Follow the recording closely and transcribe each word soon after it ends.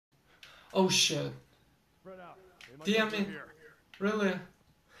Oh shit. Damn it. Really?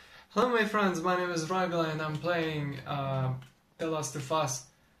 Hello my friends, my name is Ragoline and I'm playing The Last of Us.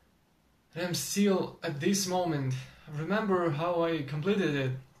 And I'm still at this moment. Remember how I completed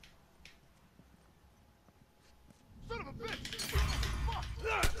it. Son of a bitch!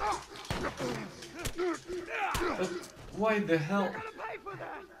 But why the hell? You're gonna pay for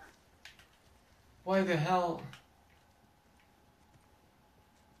that! Why the hell?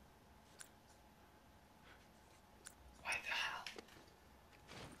 Why the hell?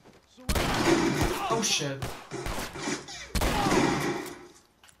 Oh shit.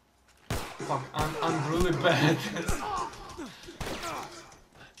 Fuck, I'm really bad.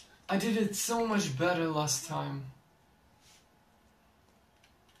 I did it so much better last time.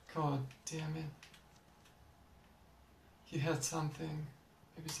 God damn it. He had something.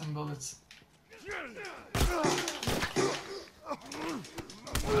 Maybe some bullets.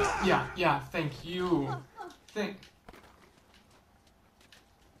 Yeah, thank you. Thank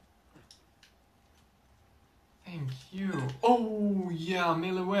you. Oh, yeah,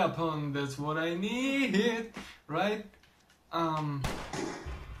 melee weapon. That's what I need, right? I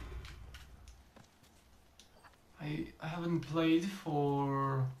haven't played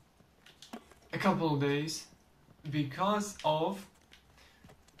for a couple of days because of,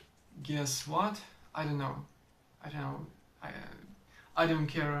 guess what? I don't know. I don't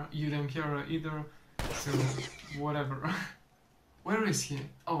care. You don't care either. So whatever. Where is he?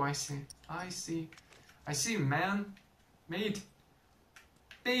 Oh, I see, man. Mate.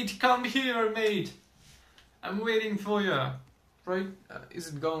 Mate, come here, mate. I'm waiting for you. Right? Is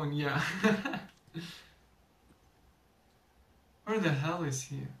it going? Yeah. Where the hell is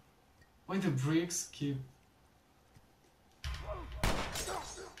he? Why the bricks keep...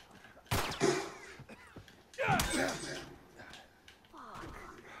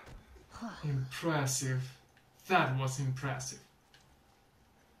 Impressive. That was impressive.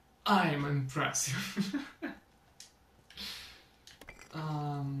 I'm impressive.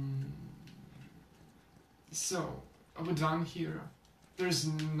 So, are we done here? There's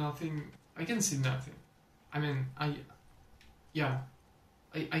nothing... I can see nothing. I mean, I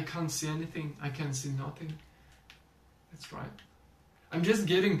can't see anything. I can see nothing. That's right. I'm just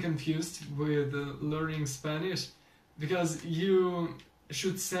getting confused with learning Spanish because you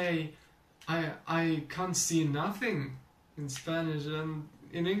should say I can't see nothing in Spanish, and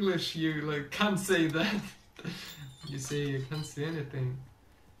in English you like can't say that. You say you can't see anything.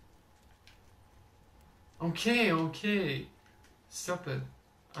 Okay. Stop it.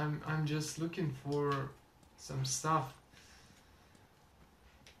 I'm just looking for some stuff.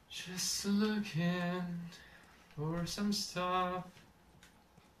 Just looking for some stuff.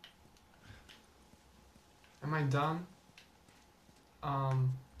 Am I done?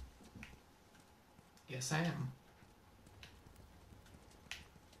 Yes, I am.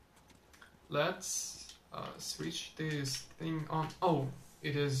 Let's switch this thing on. Oh,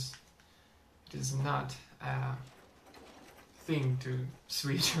 it is not a thing to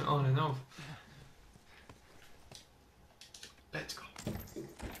switch on and off. Let's go.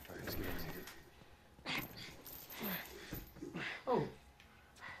 Oh.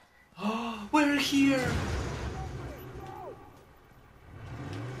 Oh, we're here!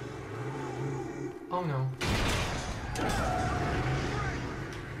 Oh no.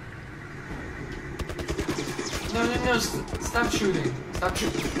 No, stop shooting. Stop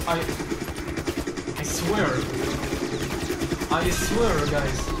shooting. I swear. I swear,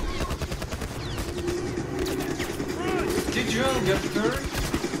 guys. Did you all get hurt?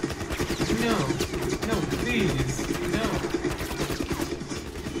 No, please, no.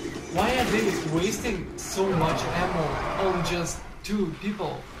 Why are they wasting so much ammo on just 2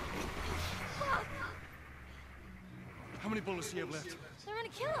 people? How many bullets do you have left? They're gonna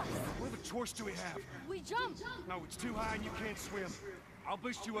kill us! What other choice do we have? We jump! No, it's too high and you can't swim. I'll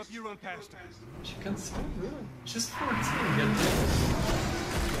boost you up, you run past her. She can swim, really? Just 14, get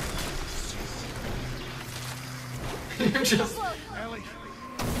there. You just... Ellie!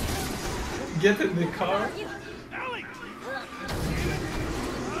 Get in the car. Ellie!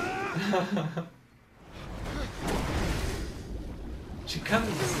 She can't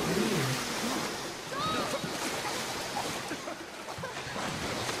swim.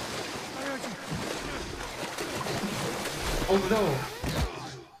 Oh no!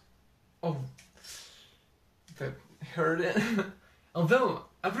 Oh, that hurt it. Although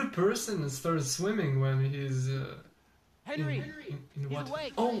every person starts swimming when he's Henry! in what?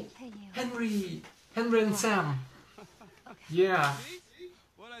 awake. Oh, Henry and Sam. Yeah,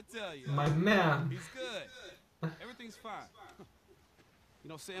 What'd I tell you? my man. He's good. Everything's fine. You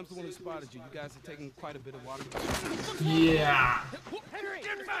know, Sam's the one who spotted you. You guys are taking quite a bit of water. Yeah. Henry!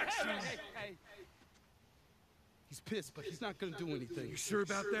 Get back, son! Hey. He's pissed, but he's not gonna do anything. You sure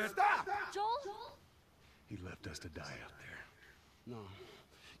about that? Stop! Joel? He left us to die out there. No,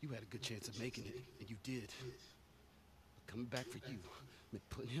 you had a good chance of making it, and you did. But coming back for you meant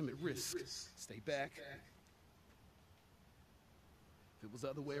putting him at risk. Stay back. If it was the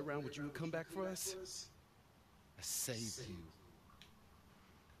other way around, would you have come back for us? I saved you.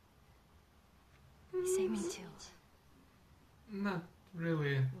 You saved me too. Not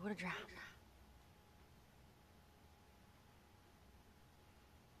really. We would have drowned.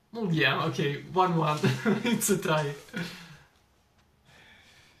 Well, yeah, okay, 1-1. It's a tie.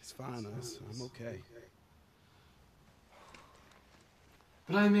 It's fine, us. I'm okay.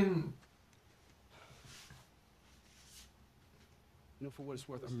 But I mean, You know, for what it's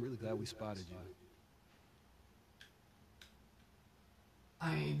worth, I'm really glad we spotted you.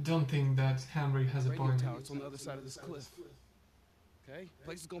 I don't think that Henry has a Radio point. tower, it's on the other side of this cliff. Okay?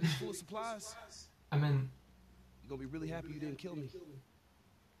 Place is gonna be full of supplies. I mean, You're gonna be really happy you didn't kill me.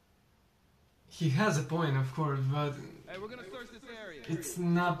 he has a point, of course, but Hey, we're gonna search this area. it's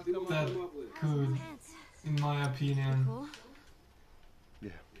not that good, in my opinion. Cool.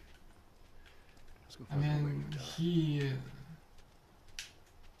 Yeah. Let's go I find the mean, radio tower.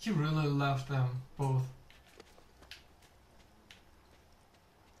 he really left them both.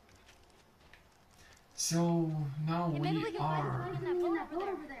 So now Hey, maybe we we can find are. someone in that boat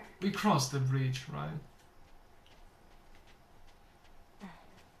over there. We crossed the bridge, right?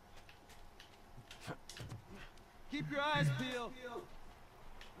 Keep your eyes peeled.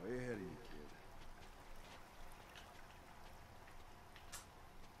 Way ahead of you, kid.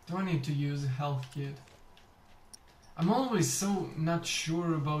 Do I need to use a health kit? I'm always so not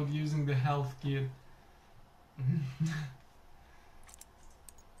sure about using the health kit.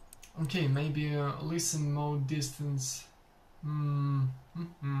 Okay, maybe listen mode distance.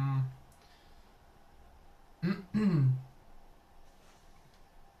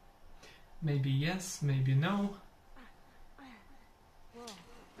 Maybe yes, maybe no. Whoa.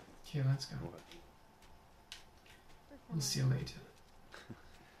 Okay, let's go. What? We'll see you later.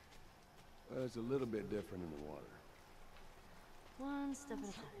 Well, it's a little bit different in the water. One step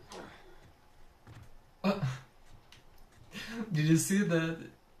at a time. Did you see that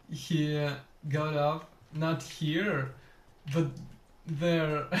he got up not here, but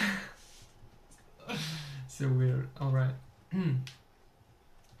there? So weird. All right.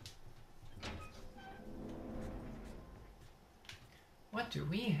 What do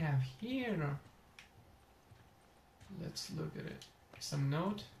we have here? Let's look at it. Some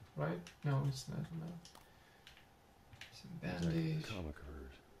note, right? No, it's not a note. Some It's like bandage. a comic of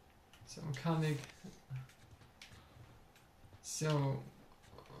hers. Some comic. So,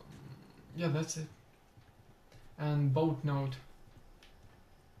 yeah, that's it. And boat note.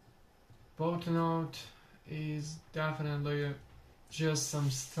 Boat note is definitely just some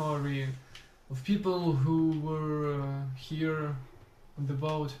story of people who were here on the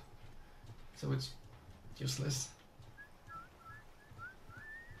boat. So it's useless.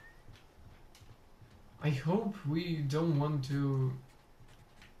 I hope we don't want to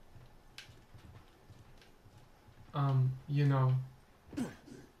you know,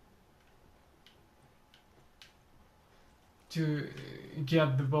 to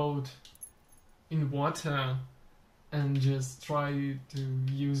get the boat in water and just try to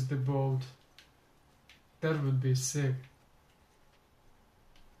use the boat. That would be sick.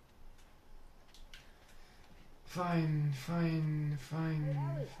 Fine.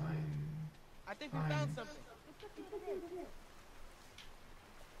 I think we found something.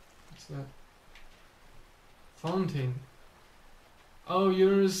 What's that? Fountain. Oh,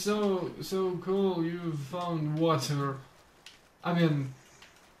 you're so cool. You found water. I mean,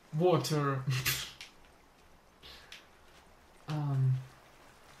 water.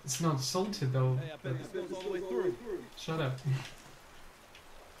 It's not salty though. Hey, I bet this goes all the way through. Shut up.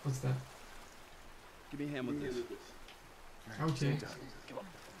 What's that? Give me a hand with this. Okay.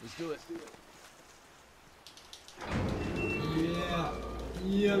 Let's do it.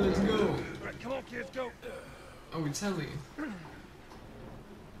 Yeah, let's go. All right, come on, kids, go. Oh, it's Ellie. All right.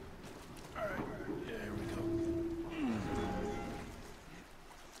 Yeah, here we go.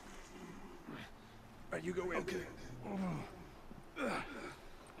 All right, you go in. Okay.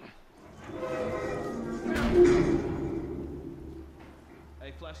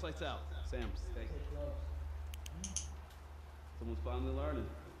 Hey, flashlights out. Sam, stay. Someone's finally learning.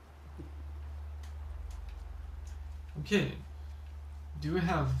 Okay. Do we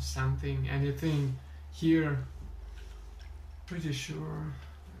have something, anything here? Pretty sure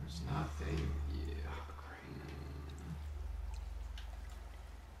there's nothing. Yeah.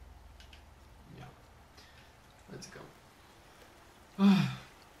 Yeah. Let's go.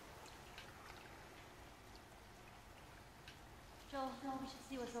 Joel, we should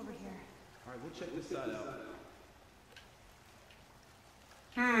see what's over here. All right, we'll check this side out.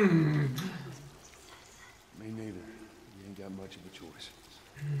 Me neither. You ain't got much of a choice.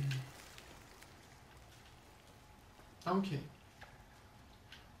 Okay.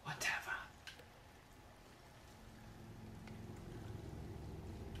 Whatever.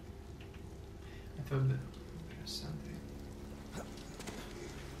 I thought that there's something.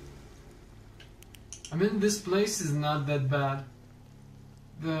 I mean, this place is not that bad.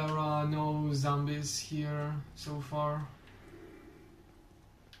 There are no zombies here so far.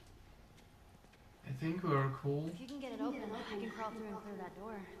 I think we're cool. If you can get it open, I can crawl through and clear that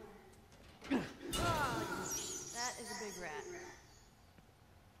door. That is a big rat.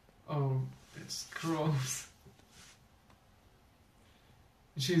 Oh, it's gross.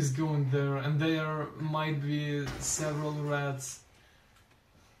 She's going there, and there might be several rats.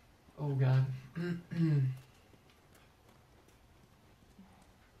 Oh god.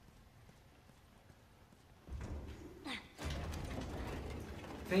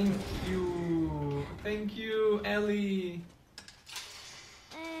 Thank you, Ellie.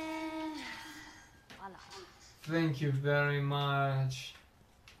 And voila. Thank you very much.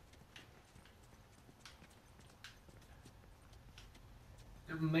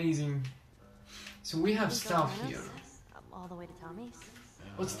 Amazing. So we have Think stuff they'll here. run us all the way to Tommy's.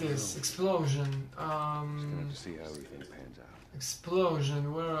 What's this? Explosion. Just gonna have to see how everything pans out.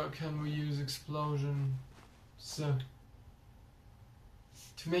 Explosion. Where can we use explosion? So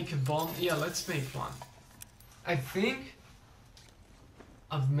to make a bomb? Yeah, let's make one. I think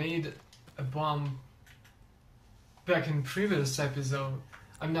I've made a bomb back in previous episode.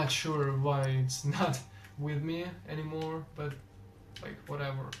 I'm not sure why it's not with me anymore, but like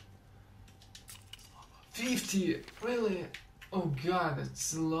whatever. 50, really? Oh god,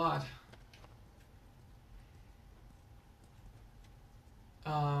 that's a lot.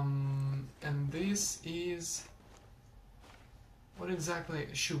 And this is what exactly?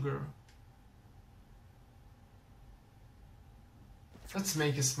 Sugar. Let's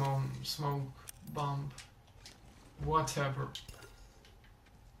make a smoke bomb. Whatever.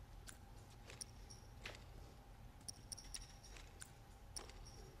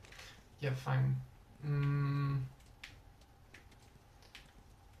 Yeah, fine.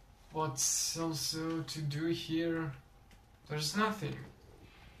 What's also to do here? There's nothing.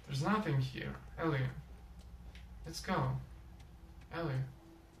 There's nothing here. Ellie. Let's go. Ellie.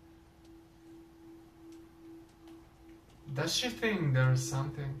 Does she think there's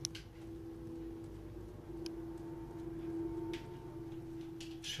something?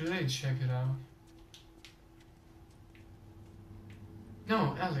 Should I check it out?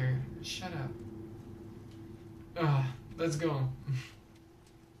 No, Ellie, shut up. Let's go.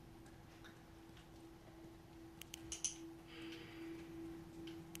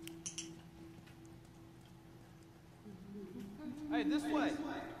 Hey, this way.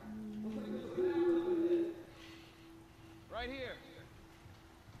 Right here.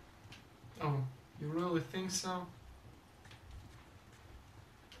 Oh, you really think so?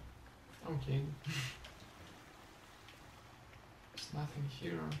 Okay. There's nothing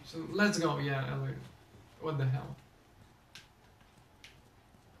here. So let's go, yeah, Ellie. What the hell?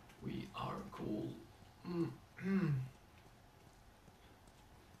 We are cool.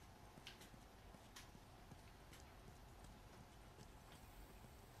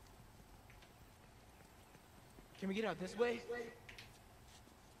 Can we get out this way?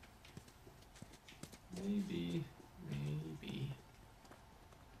 Maybe.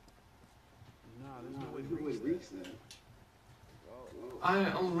 Nah, there's no way to reach that.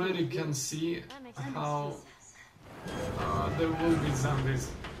 I already can see That makes sense. how there will be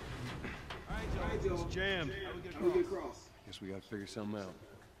zombies. Alright, Joe. It's jammed. How we get across? Guess we gotta figure something out.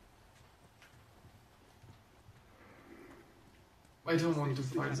 I don't want to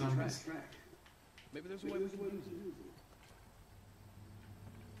fight zombies. Maybe there's a way we can use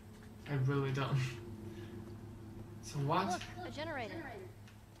it. I really don't. So what? Look, a generator.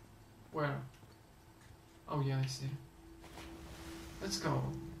 Where? Oh yeah, I see. Let's go.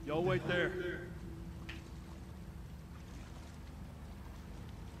 Y'all wait there.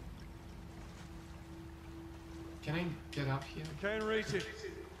 Can I get up here? Can't reach it.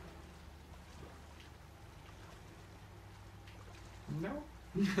 No.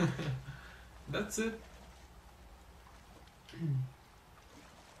 That's it.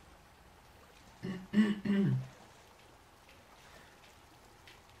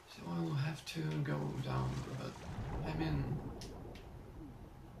 to go down, but I mean,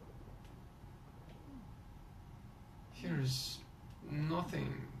 here's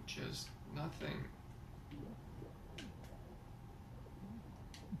nothing, just nothing.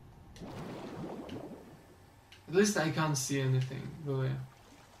 At least I can't see anything, really.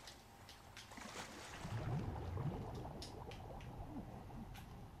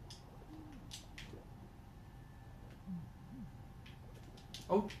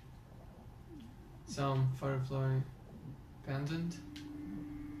 Oh! Some firefly pendant.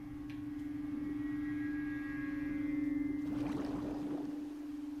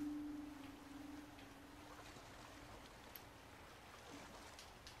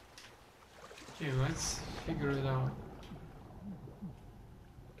 Okay, let's figure it out.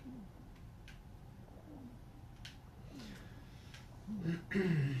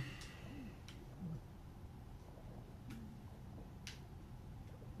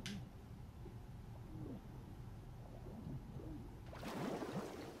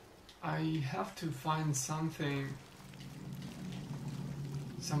 I have to find something,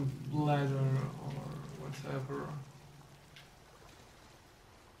 some ladder or whatever.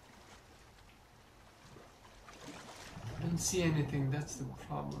 I don't see anything, that's the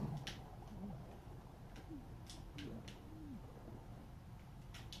problem.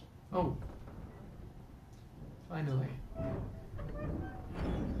 Oh, finally.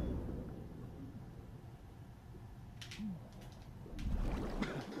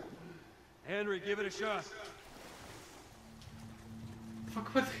 Henry, give it a shot.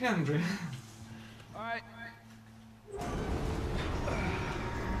 Fuck with Henry. All right.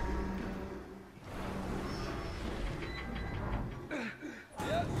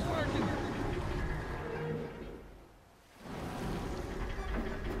 Yep, it's working.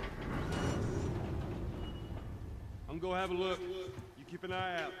 I'm gonna go have a look. You keep an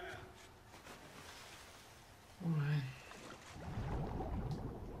eye out. Alright.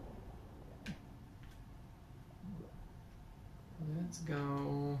 Let's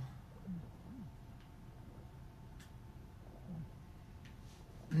go.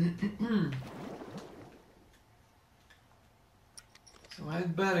 So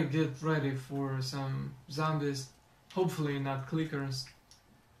I'd better get ready for some zombies. Hopefully not clickers.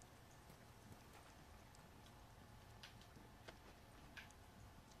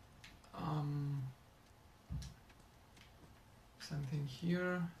 Something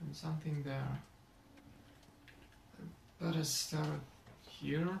here and something there. Better start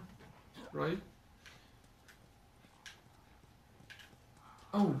here, right?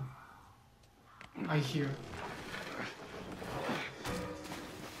 Oh, I hear.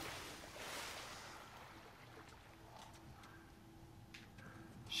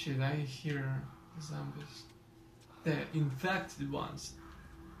 Shit, I hear zombies. The infected ones.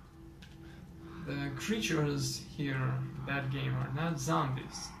 The creatures here in that game are not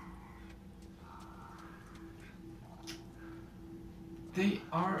zombies. They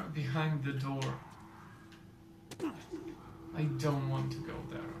are behind the door. I don't want to go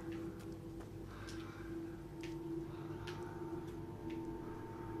there.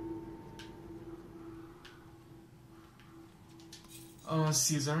 Oh,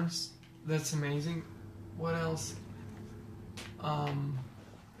 scissors. That's amazing. What else?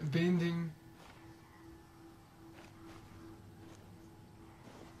 Bending.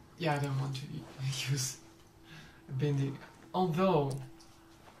 Yeah, I don't want to use bending. Although,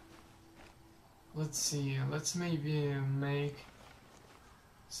 let's see, let's maybe make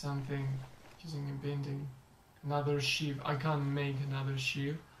something using a bending. Another sheep. I can't make another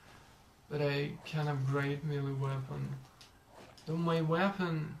sheep, but I can upgrade melee weapon. Though my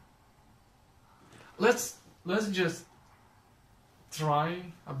weapon... Let's just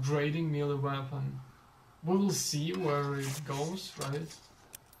try upgrading melee weapon. We will see where it goes, right?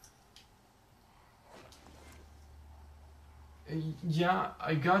 Yeah,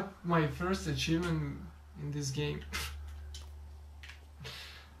 I got my first achievement in this game.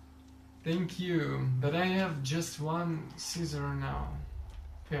 Thank you, but I have just one scissor now.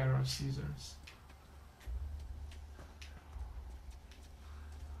 Pair of scissors.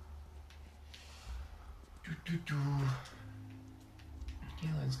 Okay,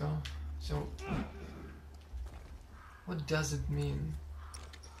 let's go. So, what does it mean?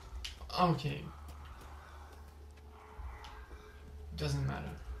 Okay. Doesn't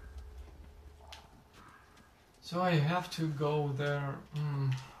matter. So I have to go there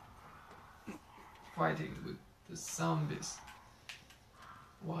fighting with the zombies.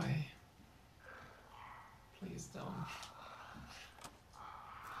 Why? Please don't.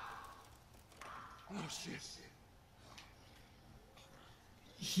 Oh shit.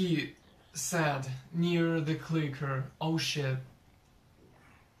 He said near the clicker. Oh shit.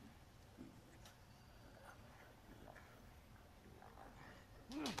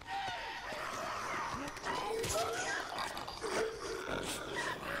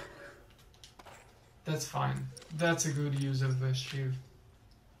 That's fine. That's a good use of a sheave.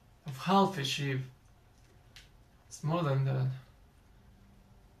 Of half a sheave. It's more than that.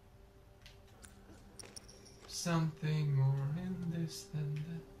 Something more in this than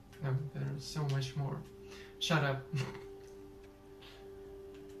that. No, there's so much more. Shut up.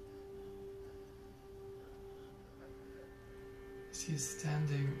 Is he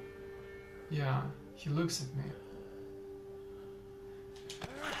standing? Yeah, he looks at me.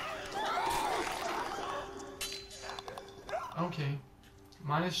 Okay,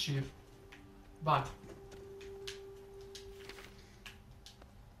 minus shift, but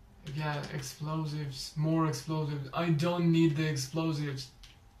yeah, explosives, more explosives. I don't need the explosives.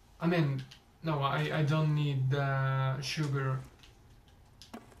 I mean, no, I don't need the sugar.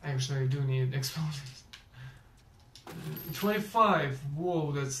 Actually, I do need explosives. 25.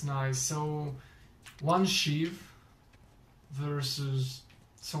 Whoa, that's nice. So, one sheave versus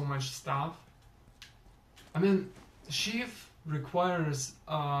so much stuff. I mean, sheave requires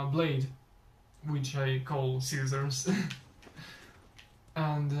a blade, which I call scissors.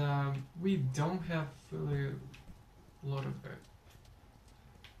 And we don't have really a lot of that.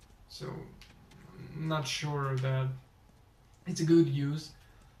 So, I'm not sure that it's a good use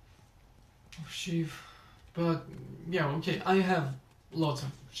of sheave. But, yeah, okay, I have lots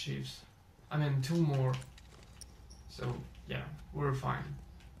of sheaves. I mean, 2 more. So, yeah, we're fine.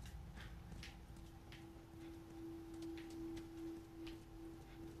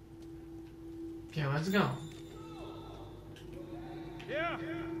 Okay, let's go. Yeah.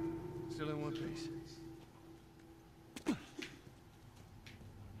 Still in one piece.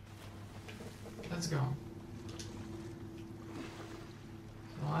 Let's go.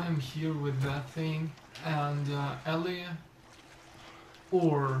 So I am here with that thing, and Ellie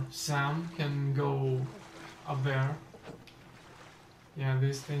or Sam can go up there. Yeah,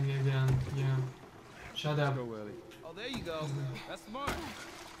 this thing again. Yeah. Shut up. Go, Ellie. Oh, there you go. That's the mark.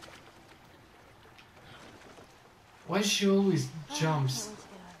 Why she always jumps? Can't wait to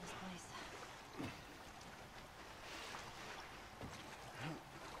get out of this place.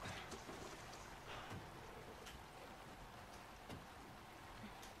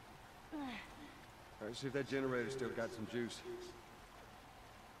 All right, see if that generator still got some juice.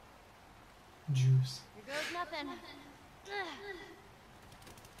 Juice. Here goes nothing.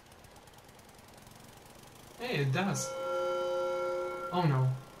 Hey, it does. Oh no.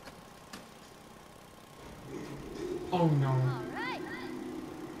 Oh no. All right.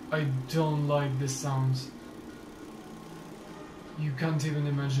 I don't like the sounds. You can't even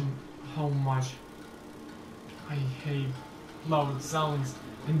imagine how much I hate loud sounds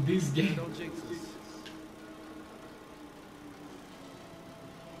in this game. Don't jinx us.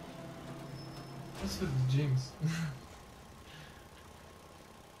 What's with the jinx?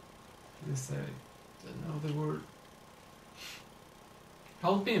 They say, don't know the word.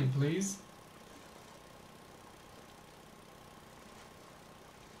 Help him, please.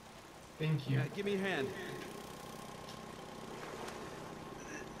 Thank you. Yeah, give me a hand.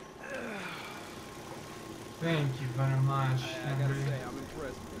 Thank you very much, I gotta Henry. say, I'm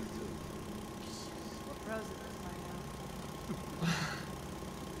impressed with you two. What pros at this by now?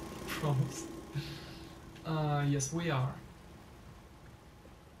 Pros. Yes, we are.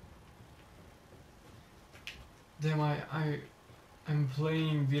 Damn, I'm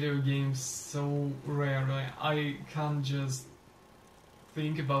playing video games so rarely. I can't just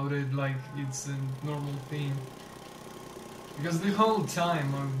think about it like it's a normal thing. Because the whole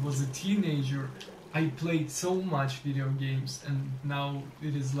time I was a teenager, I played so much video games, and now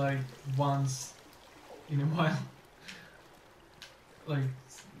it is like once in a while. Like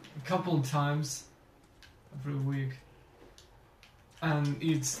a couple times every week. And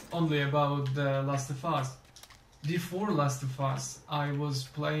it's only about The Last of Us. Before Last of Us, I was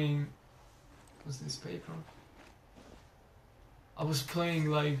playing... What's this paper? I was playing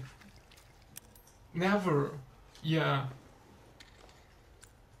like... Never. Yeah.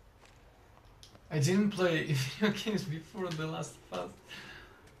 I didn't play video games before The Last of Us.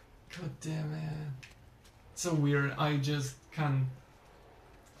 God damn it. So weird. I just can't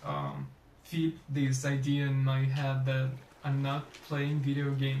fit this idea in my head that I'm not playing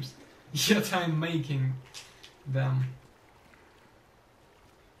video games, yet I'm making them.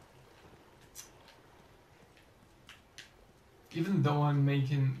 Even though I'm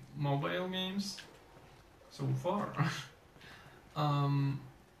making mobile games so far.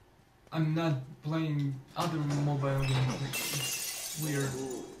 I'm not playing other mobile games. It's weird.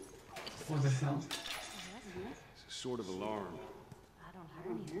 What the hell? It's a sort of alarm. I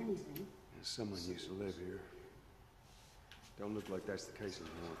don't hear anything. Someone used to live here. Don't look like that's the case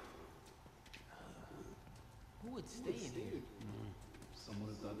anymore. Who would stay in here? Someone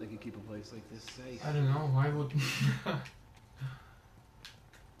who thought they could keep a place like this safe. I don't know. Why would?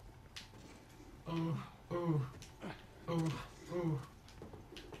 Oh.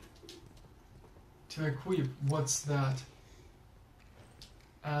 To equip, what's that?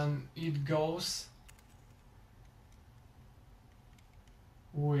 And it goes.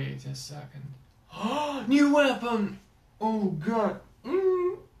 Wait a second. Oh, new weapon! Oh god.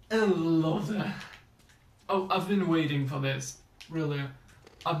 I love that. Oh, I've been waiting for this. Really.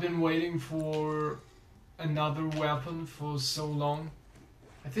 I've been waiting for another weapon for so long.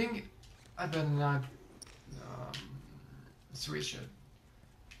 I think I better not switch it.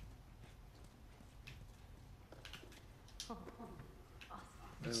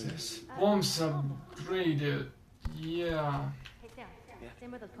 What's this? Bombs upgraded. Yeah. Hey, Sam.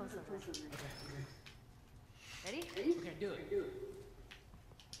 Same with the post office. Ready? Okay, do it.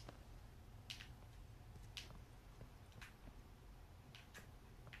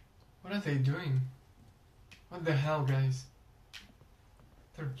 What are they doing? What the hell, guys?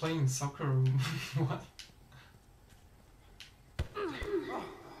 They're playing soccer. What?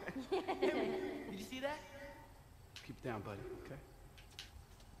 Did you see that? Keep it down, buddy, okay?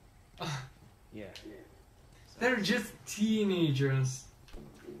 Yeah. They're just teenagers.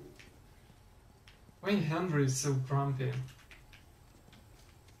 Why Henry is so grumpy?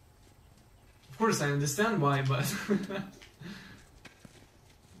 Of course, I understand why, but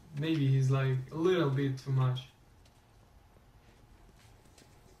maybe he's like a little bit too much.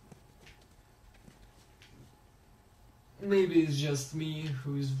 Maybe it's just me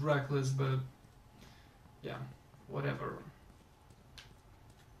who is reckless, but yeah, whatever.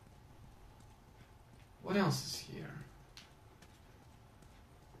 What else is here?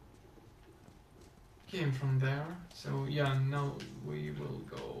 Came from there, so yeah, now we will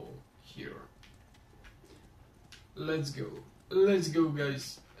go here. Let's go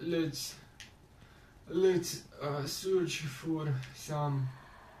guys, let's search for some,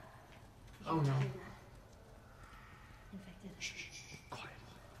 oh no. Infected. Quiet.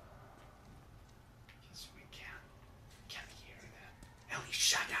 Yes, we can hear that. Ellie,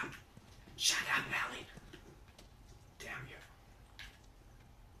 shut up, Ellie. Damn you.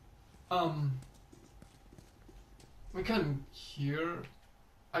 We can hear,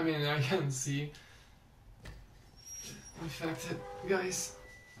 I mean, I can see infected guys.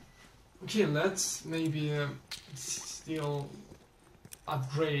 Okay, let's maybe still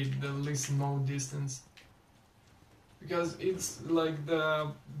upgrade the listen mode distance, because it's like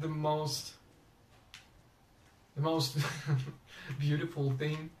the most beautiful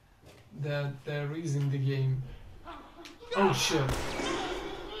thing that there is in the game. Oh shit.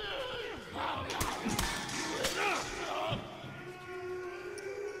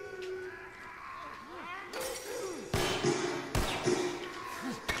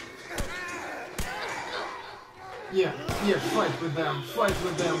 Yeah, fight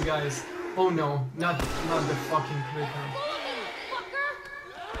with them, guys. Oh no, not the fucking clicker.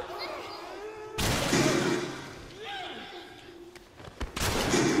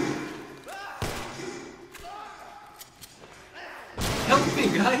 Help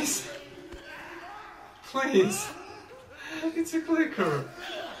me, guys! Please! It's a clicker!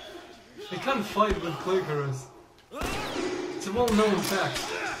 I can't fight with clickers. It's a well-known fact.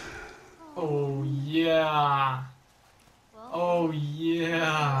 Oh yeah! Oh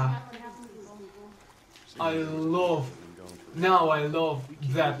yeah! I love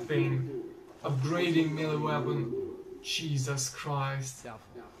that thing. Upgrading melee weapon. Jesus Christ.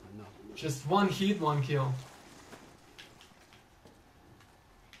 Doubtful, I know. Just one hit, one kill.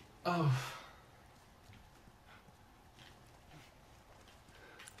 Oh.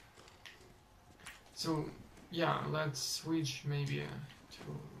 So, yeah, let's switch maybe to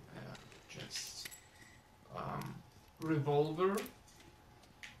just revolver,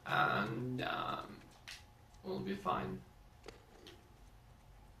 and we'll be fine.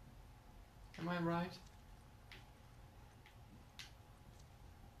 Am I right?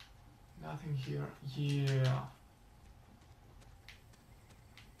 Nothing here. Yeah.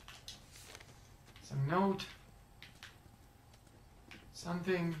 Some note.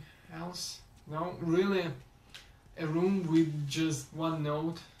 Something else? No, really? A room with just one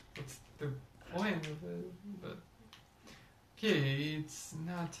note? What's the point of it? But okay, it's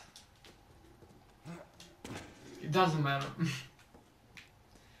not. It doesn't matter.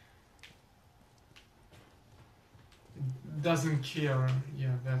 doesn't care.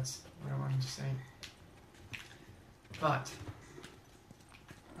 Yeah, that's what I wanted to say. But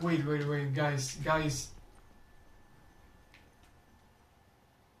wait, guys.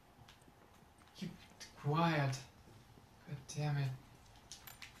 Keep quiet. God damn it.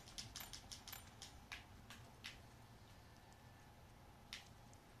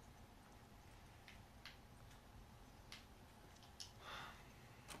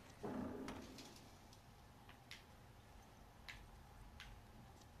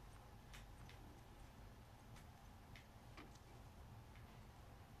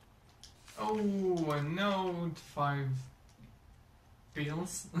 Oh, a note, 5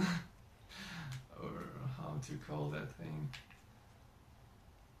 bills, or how to call that thing.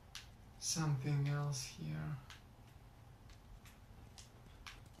 Something else here.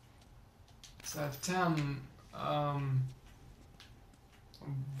 So I have 10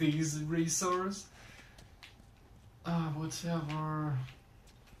 these resource. Whatever.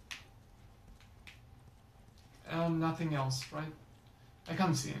 And nothing else, right? I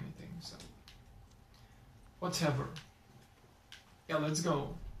can't see anything, so whatever. Yeah, let's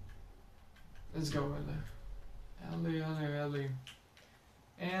go. Let's go, Ellie.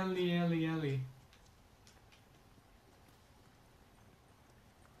 Ellie.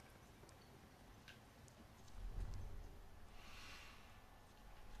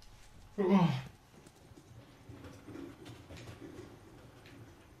 Oh.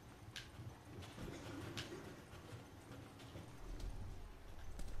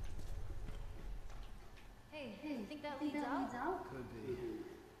 Hey, you think that leads out? Could be.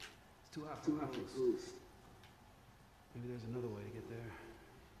 It's too hot for close. Maybe there's another way to get there.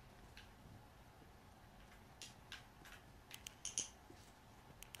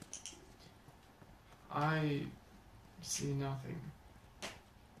 I see nothing.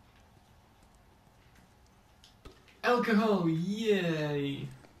 Alcohol, yay!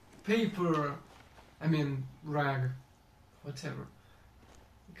 Paper, I mean rag, whatever.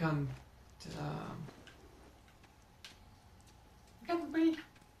 Can't make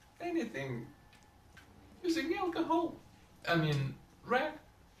anything using alcohol. I mean rag.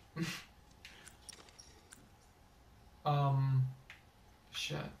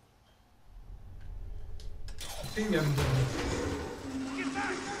 Shit. I think I'm done. Get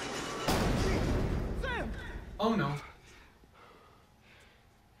back! Sam! Oh no.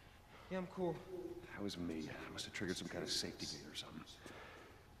 Yeah, I'm cool. That was me. I must have triggered some kind of safety gate or something.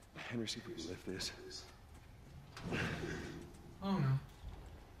 Henry, see if we can lift this. Oh no.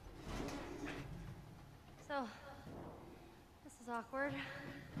 So, this is awkward.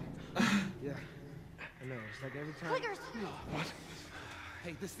 Yeah. I know, it's like every time. Clickers! What?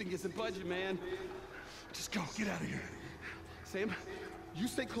 Hey, this thing isn't budging, man. Just go. Get out of here. Sam, you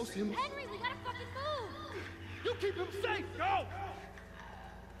stay close to him. Henry, we gotta fucking move! You keep him safe. Go!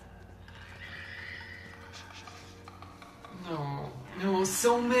 No,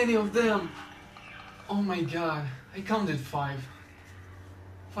 so many of them. Oh my god, I counted 5.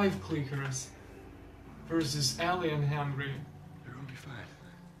 5 clickers versus Ellie and Henry. You're gonna be fine.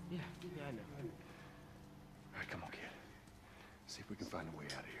 Yeah, I know. All right, come on, kid. See if we can find a way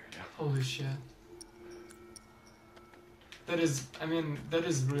out of here, yeah? Holy shit. That is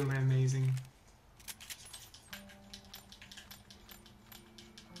really amazing.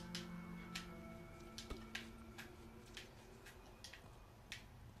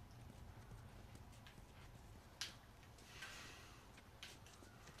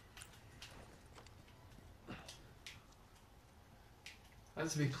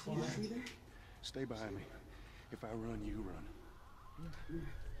 Let's be quiet. Stay behind me. If I run, you run.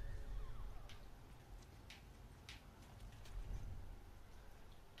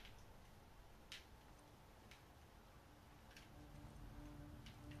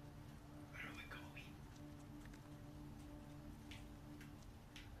 Where are we going?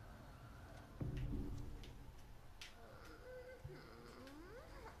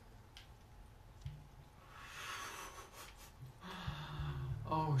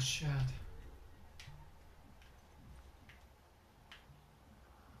 Oh shit.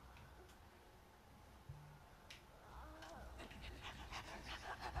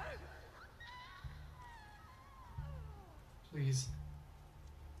 Please.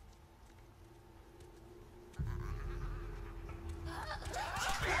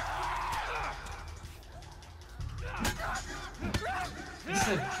 He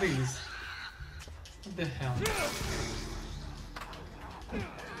said please. What the hell?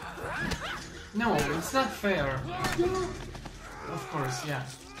 No, it's not fair. Of course, yeah.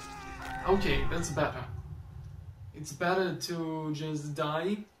 Okay, that's better. It's better to just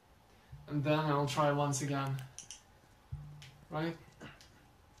die, and then I'll try once again. right?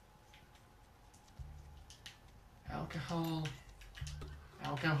 Alcohol.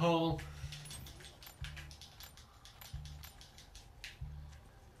 Alcohol.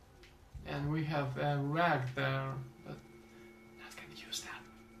 And we have a rag there, but not gonna use that.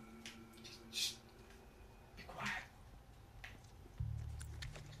 Just be quiet.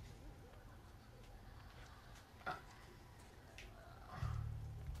 I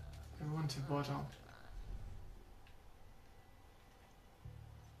want a bottle.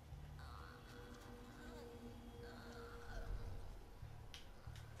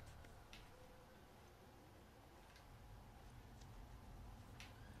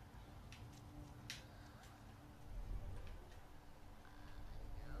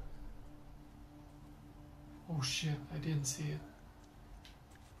 Oh shit, I didn't see it.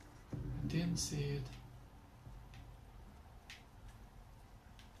 I didn't see it.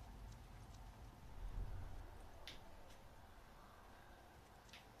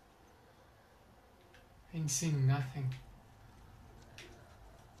 Ain't seeing nothing.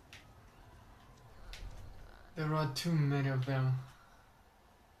 There are too many of them.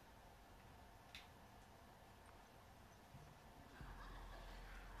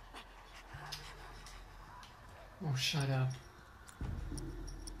 Oh, shut up.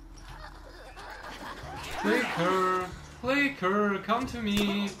 Clicker! Clicker, come to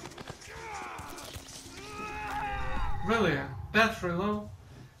me! Really? Battery low?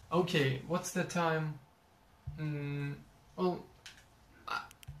 Okay, what's the time? Well,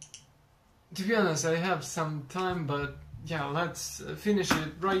 to be honest, I have some time, but yeah, let's finish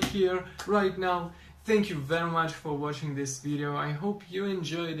it right here, right now. Thank you very much for watching this video. I hope you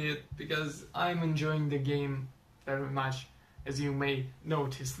enjoyed it, because I'm enjoying the game very much, as you may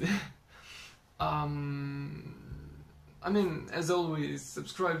notice. I mean, as always,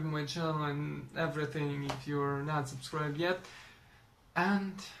 subscribe to my channel and everything if you're not subscribed yet.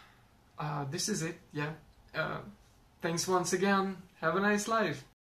 And this is it, yeah. Thanks once again. Have a nice life.